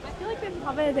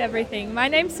Covered everything. My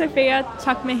name's Sophia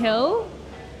Chakma-Hill.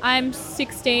 I'm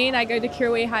 16. I go to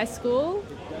Kirrawee High School.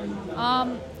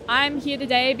 I'm here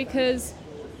today because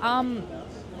I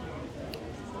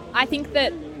think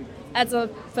that as a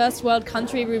first world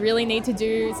country, we really need to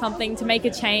do something to make a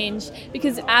change,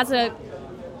 because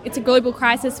it's a global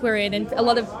crisis we're in, and a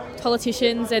lot of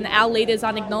politicians and our leaders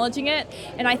aren't acknowledging it.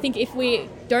 And I think if we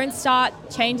don't start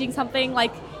changing something,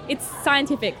 like, it's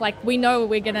scientific, like, we know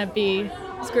we're going to be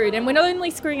screwed. And we're not only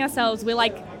screwing ourselves, we're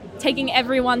like taking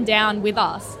everyone down with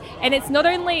us. And it's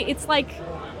like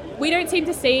we don't seem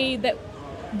to see that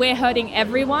we're hurting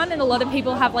everyone, and a lot of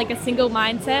people have like a single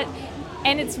mindset,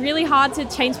 and it's really hard to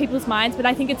change people's minds. But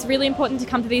I think it's really important to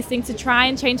come to these things to try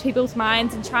and change people's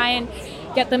minds and try and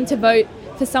get them to vote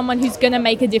for someone who's going to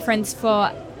make a difference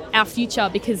for our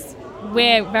future, because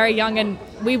we're very young and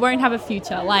we won't have a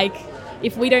future, like,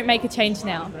 if we don't make a change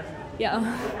now.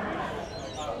 Yeah.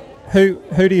 Who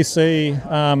do you see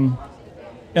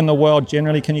in the world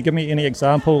generally? Can you give me any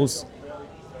examples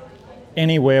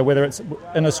anywhere, whether it's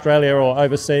in Australia or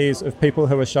overseas, of people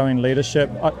who are showing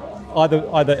leadership,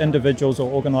 either individuals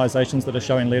or organisations that are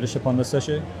showing leadership on this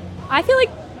issue? I feel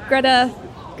like Greta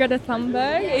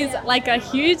Thunberg is like a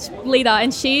huge leader,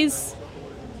 and she's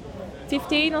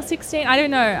 15 or 16, I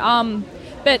don't know.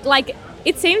 But like,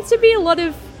 it seems to be a lot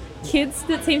of kids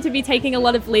that seem to be taking a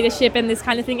lot of leadership and this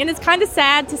kind of thing. And it's kind of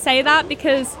sad to say that,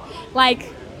 because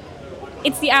like,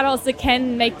 it's the adults that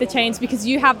can make the change, because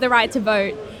you have the right to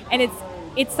vote. And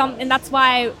it's something, and that's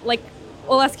why like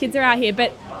all us kids are out here.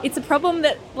 But it's a problem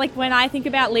that, like, when I think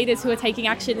about leaders who are taking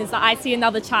action, is that I see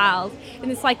another child,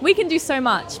 and it's like, we can do so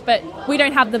much, but we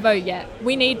don't have the vote yet.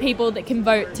 We need people that can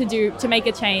vote to make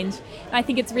a change. And I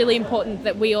think it's really important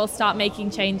that we all start making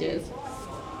changes.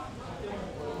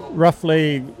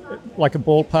 Roughly, like a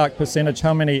ballpark percentage,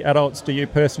 how many adults do you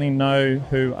personally know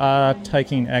who are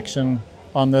taking action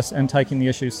on this and taking the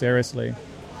issue seriously?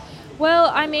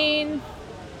 Well, I mean,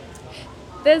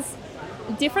 there's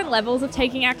different levels of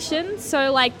taking action.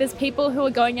 So like, there's people who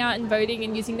are going out and voting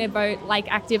and using their vote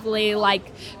like actively,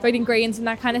 like voting Greens and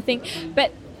that kind of thing.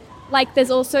 But like,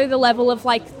 there's also the level of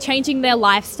like changing their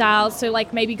lifestyle. So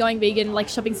like, maybe going vegan, like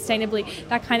shopping sustainably,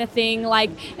 that kind of thing.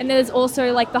 Like, and there's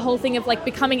also like the whole thing of like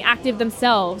becoming active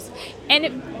themselves.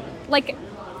 And like,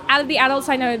 out of the adults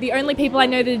I know, the only people I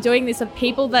know that are doing this are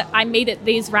people that I meet at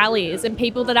these rallies, and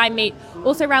people that I meet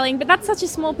also rallying. But that's such a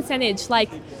small percentage. Like,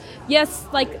 yes,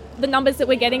 like the numbers that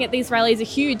we're getting at these rallies are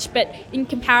huge, but in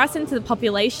comparison to the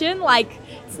population, like,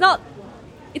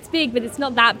 it's big, but it's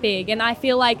not that big. And I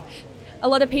feel like a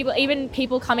lot of people, even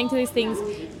people coming to these things,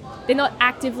 they're not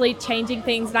actively changing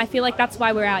things. And I feel like that's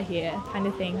why we're out here, kind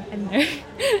of thing. I don't know.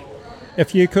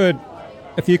 If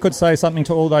you could say something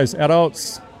to all those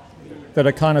adults that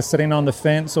are kind of sitting on the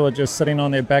fence or just sitting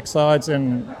on their backsides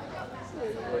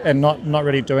and not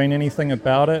really doing anything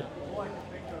about it,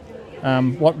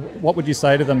 what would you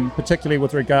say to them, particularly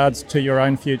with regards to your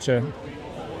own future?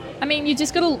 I mean, you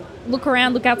just got to look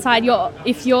around, look outside.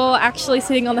 If you're actually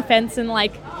sitting on the fence and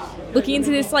like looking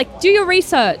into this, like, do your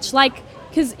research, like,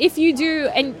 because if you do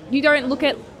and you don't look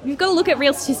at, you've got to look at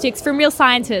real statistics from real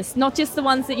scientists, not just the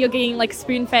ones that you're getting like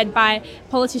spoon-fed by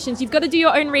politicians. You've got to do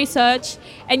your own research,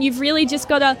 and you've really just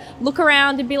got to look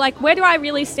around and be like, where do I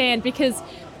really stand? Because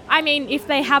I mean, if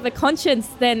they have a conscience,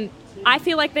 then I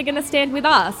feel like they're going to stand with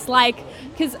us, like,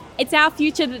 because it's our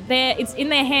future that it's in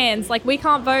their hands. Like, we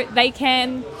can't vote, they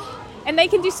can, and they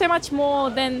can do so much more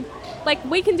than, like,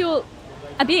 we can do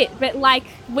a bit, but like,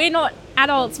 we're not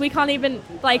adults. We can't even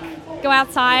like go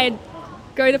outside,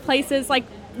 go to places, like,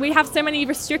 we have so many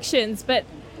restrictions. But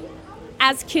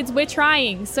as kids, we're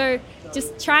trying. So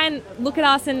just try and look at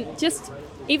us, and just,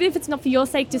 even if it's not for your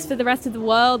sake, just for the rest of the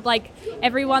world, like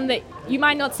everyone that you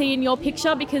might not see in your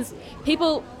picture, because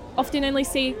people often only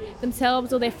see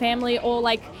themselves or their family or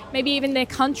like maybe even their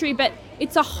country, but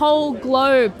it's a whole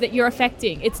globe that you're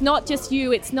affecting. It's not just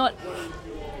you, it's on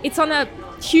a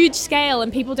huge scale,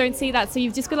 and people don't see that. So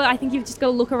I think you've just got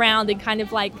to look around and kind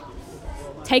of like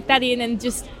take that in and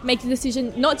just make a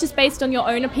decision, not just based on your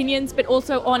own opinions, but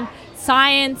also on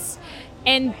science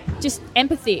and just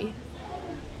empathy.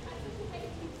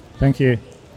 Thank you.